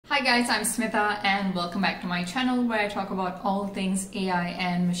Hi guys, I'm Smitha and welcome back to my channel where I talk about all things AI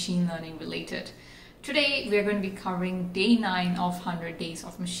and machine learning related. Today we are going to be covering day 9 of 100 days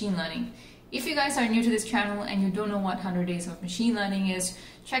of machine learning. If you guys are new to this channel and you don't know what 100 days of machine learning is,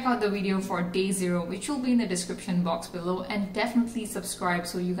 check out the video for day 0 which will be in the description box below, and definitely subscribe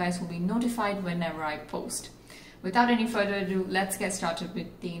so you guys will be notified whenever I post. Without any further ado, let's get started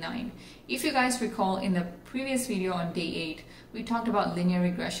with day 9. If you guys recall, in the previous video on day 8, we talked about linear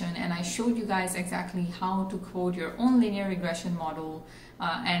regression and I showed you guys exactly how to code your own linear regression model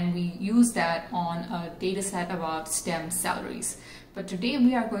and we used that on a data set about STEM salaries. But today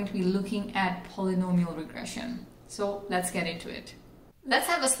we are going to be looking at polynomial regression. So let's get into it. Let's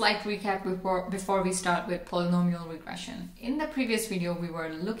have a slight recap before we start with polynomial regression. In the previous video, we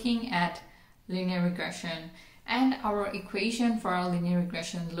were looking at linear regression, and our equation for our linear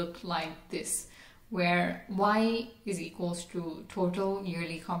regression looked like this, where y is equals to total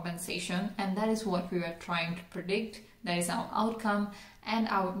yearly compensation, and that is what we were trying to predict. That is our outcome, and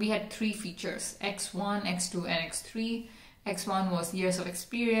we had 3 features: x1, x2, and x3. x1 was years of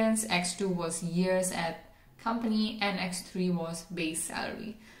experience, x2 was years at company, and x3 was base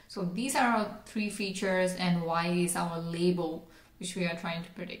salary. So these are our 3 features, and y is our label which we are trying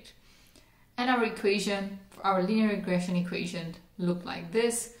to predict. And our equation, our linear regression equation, looked like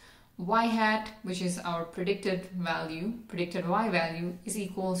this. Y hat, which is our predicted value, predicted y value, is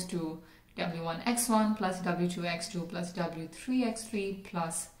equals to w1x1 plus w2x2 plus w3x3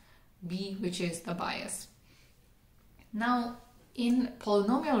 plus b, which is the bias. Now, in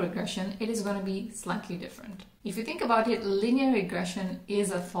polynomial regression, it is going to be slightly different. If you think about it, linear regression is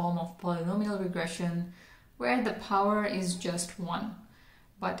a form of polynomial regression where the power is just 1.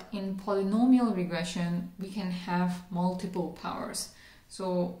 But in polynomial regression, we can have multiple powers.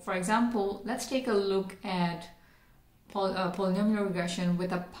 So for example, let's take a look at polynomial regression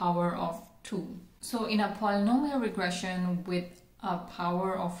with a power of 2. So in a polynomial regression with a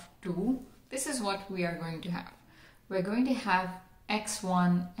power of 2, this is what we are going to have. We're going to have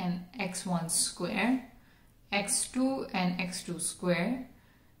x1 and x1 square, x2 and x2 square,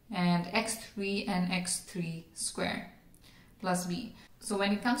 and x3 and x3 square, plus b. So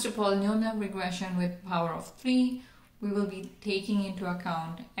when it comes to polynomial regression with power of 3, we will be taking into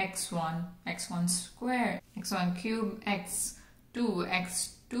account x1, x1 square, x1 cube, x2,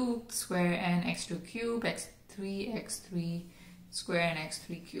 x2 square, and x2 cube, x3, x3 square, and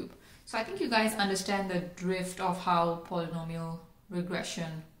x3 cube. So I think you guys understand the drift of how polynomial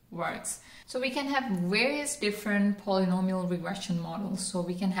regression works. So we can have various different polynomial regression models. So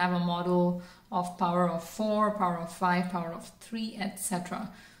we can have a model of power of 4, power of 5, power of 3,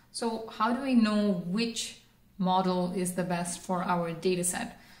 etc. So how do we know which model is the best for our data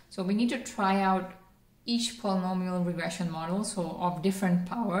set? So we need to try out each polynomial regression model, so of different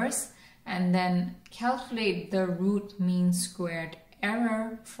powers, and then calculate the root mean squared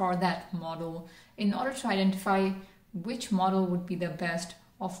error for that model in order to identify which model would be the best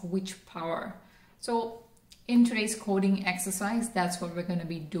of which power. So in today's coding exercise, that's what we're going to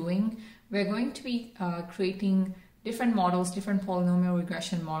be doing. We're going to be creating different models, different polynomial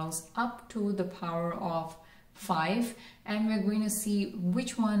regression models up to the power of 5, and we're going to see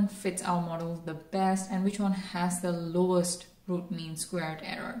which one fits our model the best and which one has the lowest root mean squared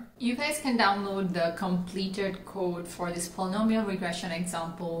error. You guys can download the completed code for this polynomial regression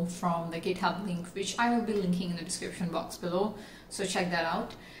example from the GitHub link, which I will be linking in the description box below, so check that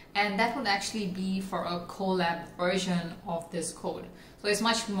out. And that would actually be for a Colab version of this code. So it's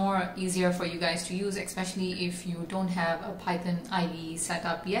much more easier for you guys to use, especially if you don't have a Python IDE set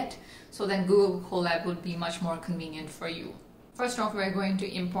up yet. So then Google Colab would be much more convenient for you. First off, we're going to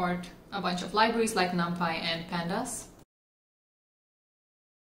import a bunch of libraries like NumPy and Pandas.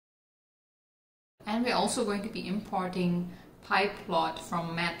 And we're also going to be importing PyPlot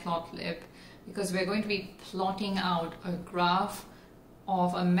from Matplotlib, because we're going to be plotting out a graph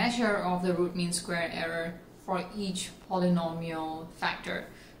of a measure of the root mean squared error for each polynomial factor.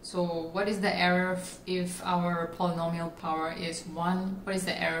 So what is the error if our polynomial power is 1? What is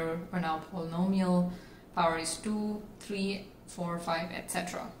the error when our polynomial power is 2, 3, 4, 5,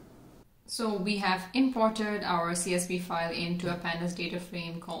 etc. So we have imported our CSV file into a Pandas data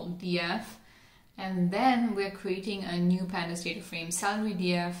frame called df, and then we're creating a new Pandas data frame, salary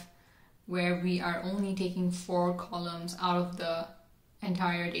df, where we are only taking 4 columns out of the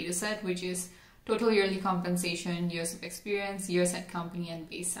entire data set, which is total yearly compensation, years of experience, years at company, and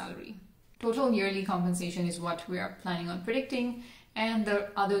base salary. Total yearly compensation is what we are planning on predicting, and the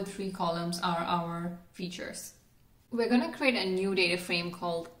other 3 columns are our features. We're going to create a new data frame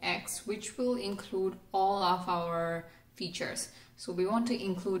called X, which will include all of our features. So we want to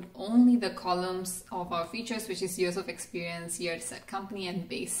include only the columns of our features, which is years of experience, years at company, and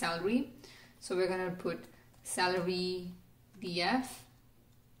base salary. So we're going to put salary df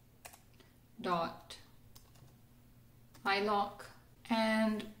dot iloc,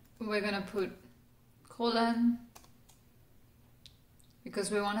 and we're going to put colon,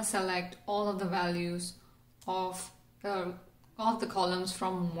 because we want to select all of the values of the columns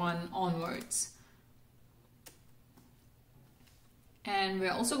from 1 onwards. And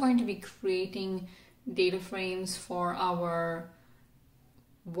we're also going to be creating data frames for our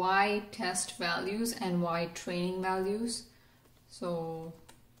Y test values and Y training values. So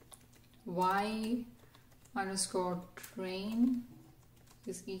Y underscore train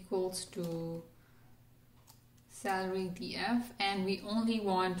is equals to salary df, and we only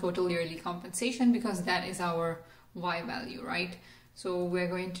want total yearly compensation because that is our Y value, right? So we're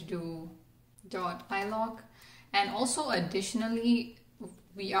going to do dot iloc, and also additionally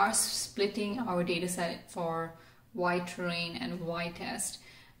we are splitting our data set for Y terrain and Y test,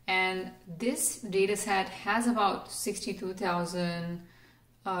 and this data set has about 62,000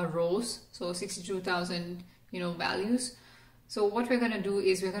 rows, so 62,000 values. So what we're going to do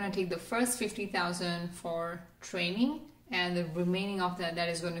is we're going to take the first 50,000 for training, and the remaining of that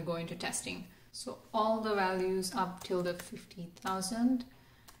is going to go into testing. So all the values up till the 50,000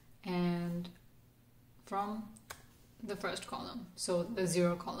 and from the first column, so the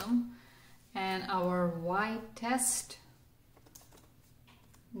 0 column. And our Y test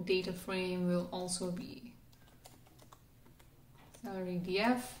data frame will also be salary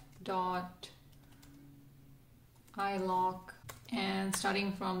df dot iloc, and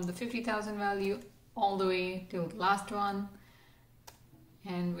starting from the 50,000 value all the way till the last one,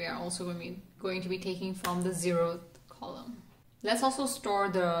 and we are also going to be taking from the 0th column. Let's also store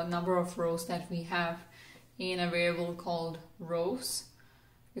the number of rows that we have in a variable called rows,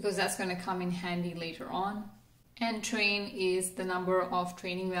 because that's going to come in handy later on. And train is the number of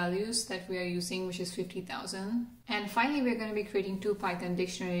training values that we are using, which is 50,000. And finally, we're going to be creating 2 Python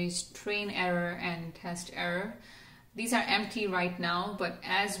dictionaries, train error and test error. These are empty right now, but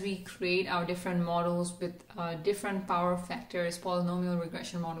as we create our different models with different power factors, polynomial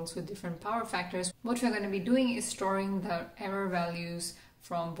regression models with different power factors, what we're going to be doing is storing the error values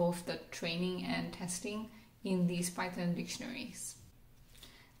from both the training and testing in these Python dictionaries.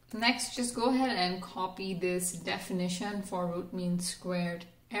 Next, just go ahead and copy this definition for root mean squared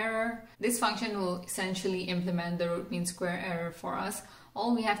error. This function will essentially implement the root mean square error for us.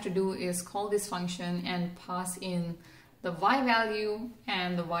 All we have to do is call this function and pass in the Y value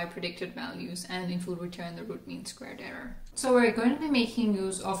and the Y predicted values, and it will return the root mean squared error. So we're going to be making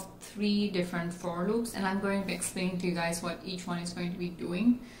use of 3 different for loops, and I'm going to be explaining to you guys what each one is going to be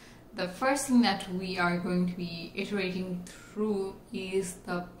doing. The first thing that we are going to be iterating through is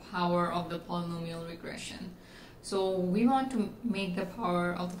the power of the polynomial regression. So we want to make the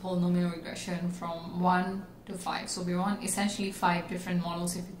power of the polynomial regression from 1 to 5. So we want essentially 5 different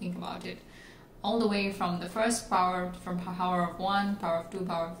models if you think about it. All the way from the first power, from power of 1, power of 2,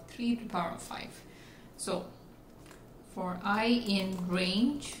 power of 3 to power of 5. So for I in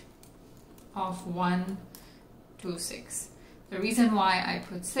range of 1 to 6. The reason why I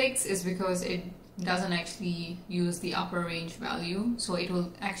put 6 is because it doesn't actually use the upper range value. So it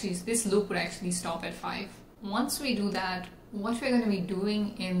will actually, this loop would actually stop at 5. Once we do that, what we're going to be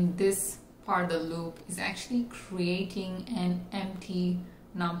doing in this part of the loop is actually creating an empty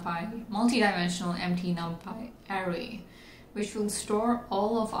NumPy, multi-dimensional empty NumPy array, which will store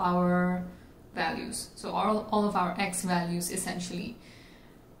all of our values. So all of our x values essentially.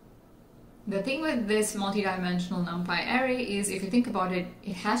 The thing with this multi-dimensional NumPy array is, if you think about it,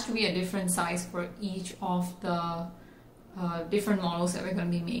 it has to be a different size for each of the different models that we're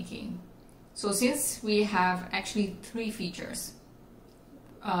going to be making. So since we have actually 3 features,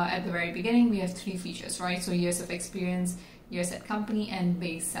 at the very beginning we have 3 features, right? So years of experience, years at company, and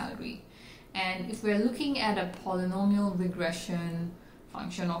base salary. And if we're looking at a polynomial regression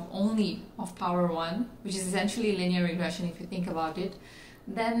function of power 1, which is essentially linear regression if you think about it,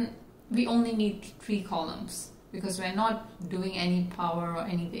 then we only need 3 columns because we're not doing any power or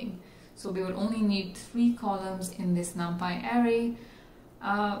anything. So we would only need 3 columns in this NumPy array.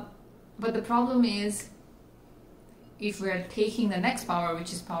 But the problem is, if we're taking the next power,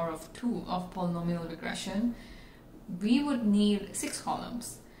 which is power of 2 of polynomial regression, we would need 6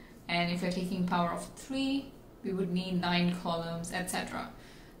 columns. And if we're taking power of 3, we would need 9 columns, etc.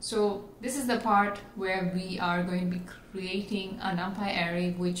 So this is the part where we are going to be creating a NumPy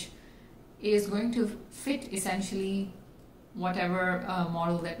array which is going to fit essentially whatever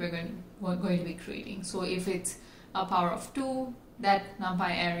model that we're going to be creating. So if it's a power of 2, that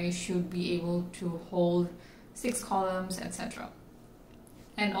NumPy array should be able to hold 6 columns, etc.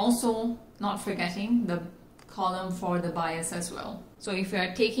 And also not forgetting the column for the bias as well. So if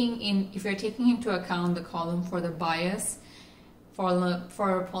you're taking into account the column for the bias for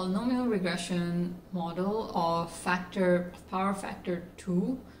a polynomial regression model of power factor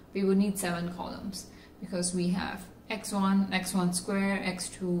 2, we would need 7 columns, because we have x1, x1 square,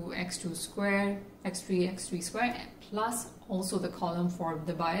 x2, x2 square, x3, x3 square, plus also the column for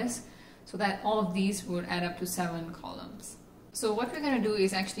the bias, so that all of these would add up to 7 columns. So what we're going to do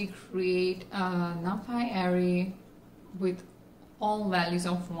is actually create a NumPy array with all values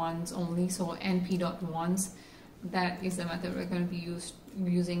of 1s only, so np.1s. That is the method we're going to be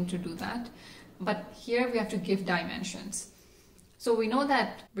using to do that. But here we have to give dimensions. So we know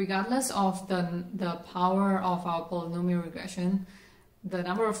that regardless of the power of our polynomial regression, the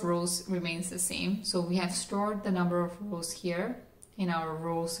number of rows remains the same. So we have stored the number of rows here in our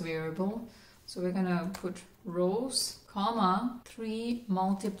rows variable. So we're going to put rows, comma, 3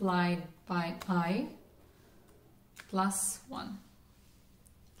 multiplied by I plus 1.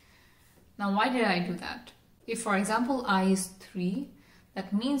 Now why did I do that? If, for example, I is 3,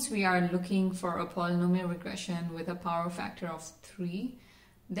 that means we are looking for a polynomial regression with a power factor of 3.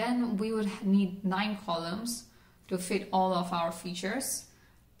 Then we would need 9 columns to fit all of our features,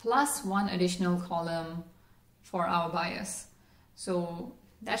 plus 1 additional column for our bias. So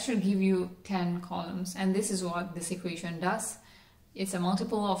that should give you 10 columns. And this is what this equation does. It's a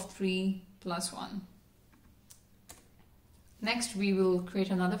multiple of 3 plus 1. Next, we will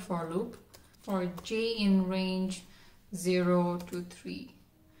create another for loop for j in range 0 to 3.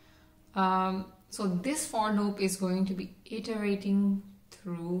 So this for loop is going to be iterating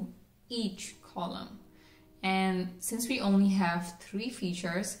through each column. And since we only have 3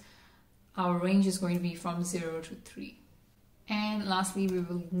 features, our range is going to be from 0 to 3. And lastly, we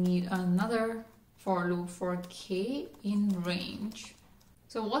will need another for loop for k in range.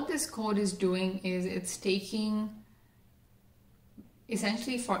 So what this code is doing is it's taking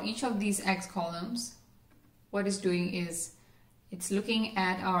essentially for each of these x columns, what it's doing is it's looking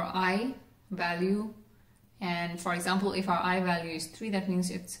at our I value, and for example, if our I value is 3, that means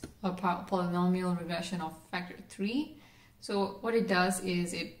it's a polynomial regression of factor 3. So what it does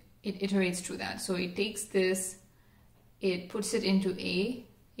is it iterates through that. So it takes this, it puts it into A,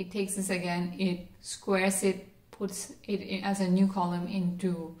 it takes this again, it squares it, puts it as a new column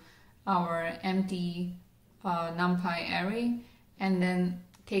into our empty NumPy array, and then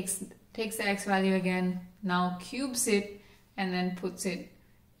takes the x value again, now cubes it, and then puts it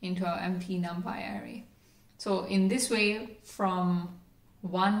into our empty NumPy array. So in this way, from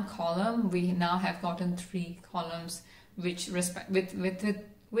 1 column, we now have gotten 3 columns with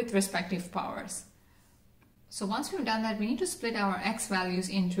respective powers. So once we've done that, we need to split our x values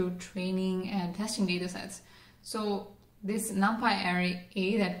into training and testing data sets. So this NumPy array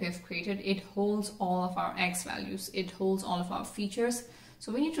A that we have created, it holds all of our x values, it holds all of our features.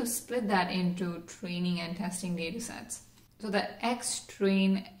 So we need to split that into training and testing data sets. So the x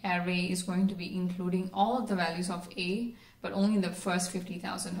train array is going to be including all of the values of A, but only the first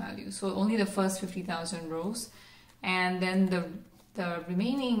 50,000 values. So only the first 50,000 rows. And then the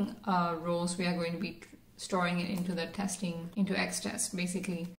remaining rows, we are going to be storing it into the testing, into xtest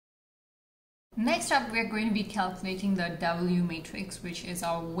basically. Next up, we're going to be calculating the W matrix, which is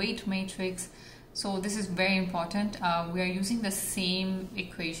our weight matrix. So this is very important. We are using the same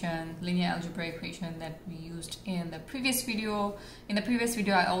equation, linear algebra equation, that we used in the previous video. In the previous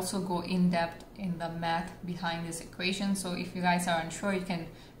video, I also go in depth in the math behind this equation. So if you guys are unsure, you can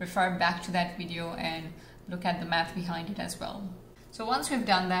refer back to that video and look at the math behind it as well. So once we've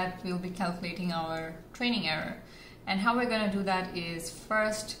done that, we'll be calculating our training error. And how we're going to do that is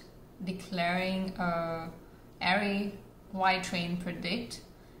first declaring a array yTrain_predict,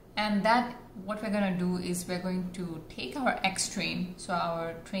 and that what we're going to do is we're going to take our xtrain, so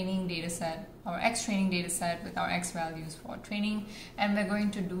our training data set, our x training data set with our x values for training, and we're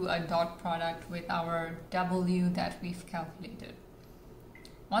going to do a dot product with our w that we've calculated.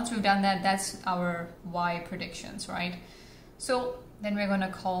 Once we've done that, that's our y predictions, right? So then we're going to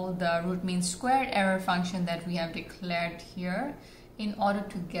call the root mean squared error function that we have declared here in order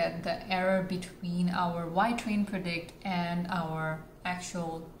to get the error between our yTrain_predict and our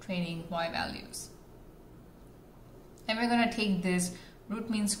actual training y values. And we're going to take this root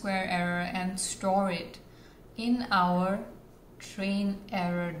mean square error and store it in our train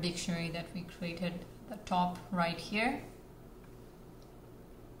error dictionary that we created at the top right here.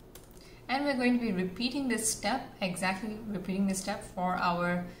 And we're going to be repeating this step, exactly repeating this step for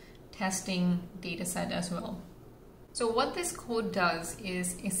our testing data set as well. So what this code does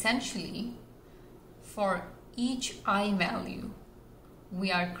is essentially for each I value,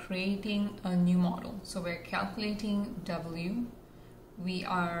 we are creating a new model. So we're calculating W, we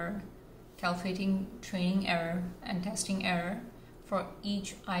are calculating training error and testing error for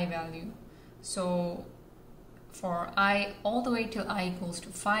each I value. So for I all the way till I equals to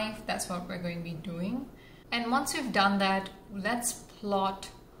 5, that's what we're going to be doing. And once we've done that, let's plot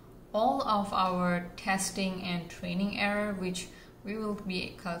all of our testing and training error, which we will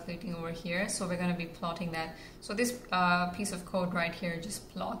be calculating over here. So we're going to be plotting that. So this piece of code right here just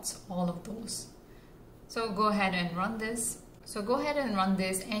plots all of those. So go ahead and run this. So go ahead and run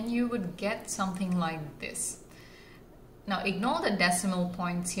this and you would get something like this. Now ignore the decimal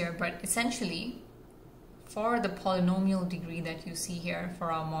points here, but essentially for the polynomial degree that you see here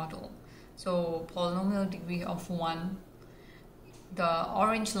for our model, so polynomial degree of 1, the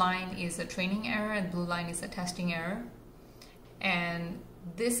orange line is the training error and blue line is the testing error. And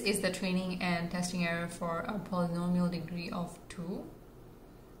this is the training and testing error for a polynomial degree of 2.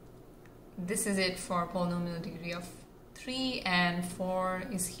 This is it for polynomial degree of 3, and 4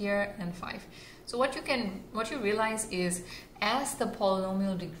 is here, and 5. So what you realize is as the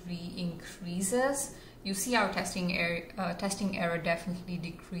polynomial degree increases, you see our testing error definitely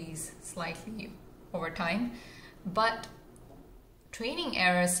decrease slightly over time, but training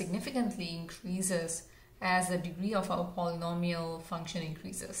error significantly increases as the degree of our polynomial function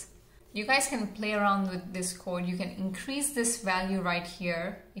increases. You guys can play around with this code. You can increase this value right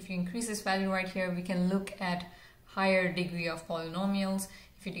here. If you increase this value right here, we can look at higher degree of polynomials.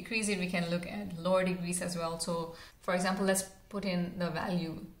 If you decrease it, we can look at lower degrees as well. So for example, let's put in the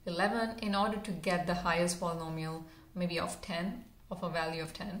value 11 in order to get the highest polynomial, maybe of 10, of a value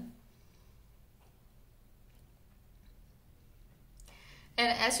of 10.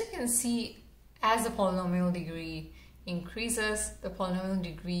 And as you can see, as the polynomial degree increases, the polynomial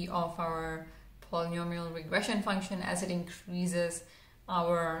degree of our polynomial regression function, as it increases,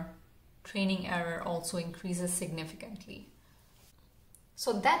 our training error also increases significantly.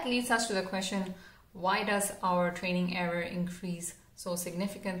 So that leads us to the question, why does our training error increase so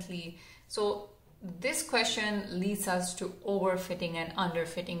significantly? So this question leads us to overfitting and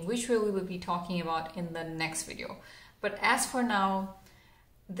underfitting, which we will be talking about in the next video. But as for now,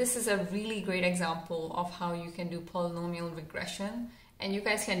 this is a really great example of how you can do polynomial regression, and you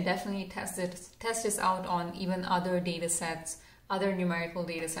guys can definitely test this out on even other data sets, other numerical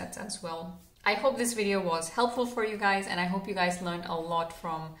data sets as well. I hope this video was helpful for you guys, and I hope you guys learned a lot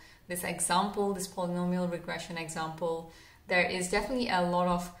from this example, this polynomial regression example. There is definitely a lot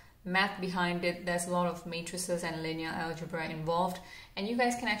of math behind it. There's a lot of matrices and linear algebra involved, and you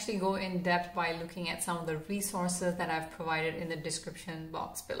guys can actually go in depth by looking at some of the resources that I've provided in the description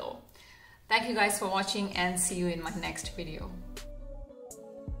box below. Thank you guys for watching, and see you in my next video.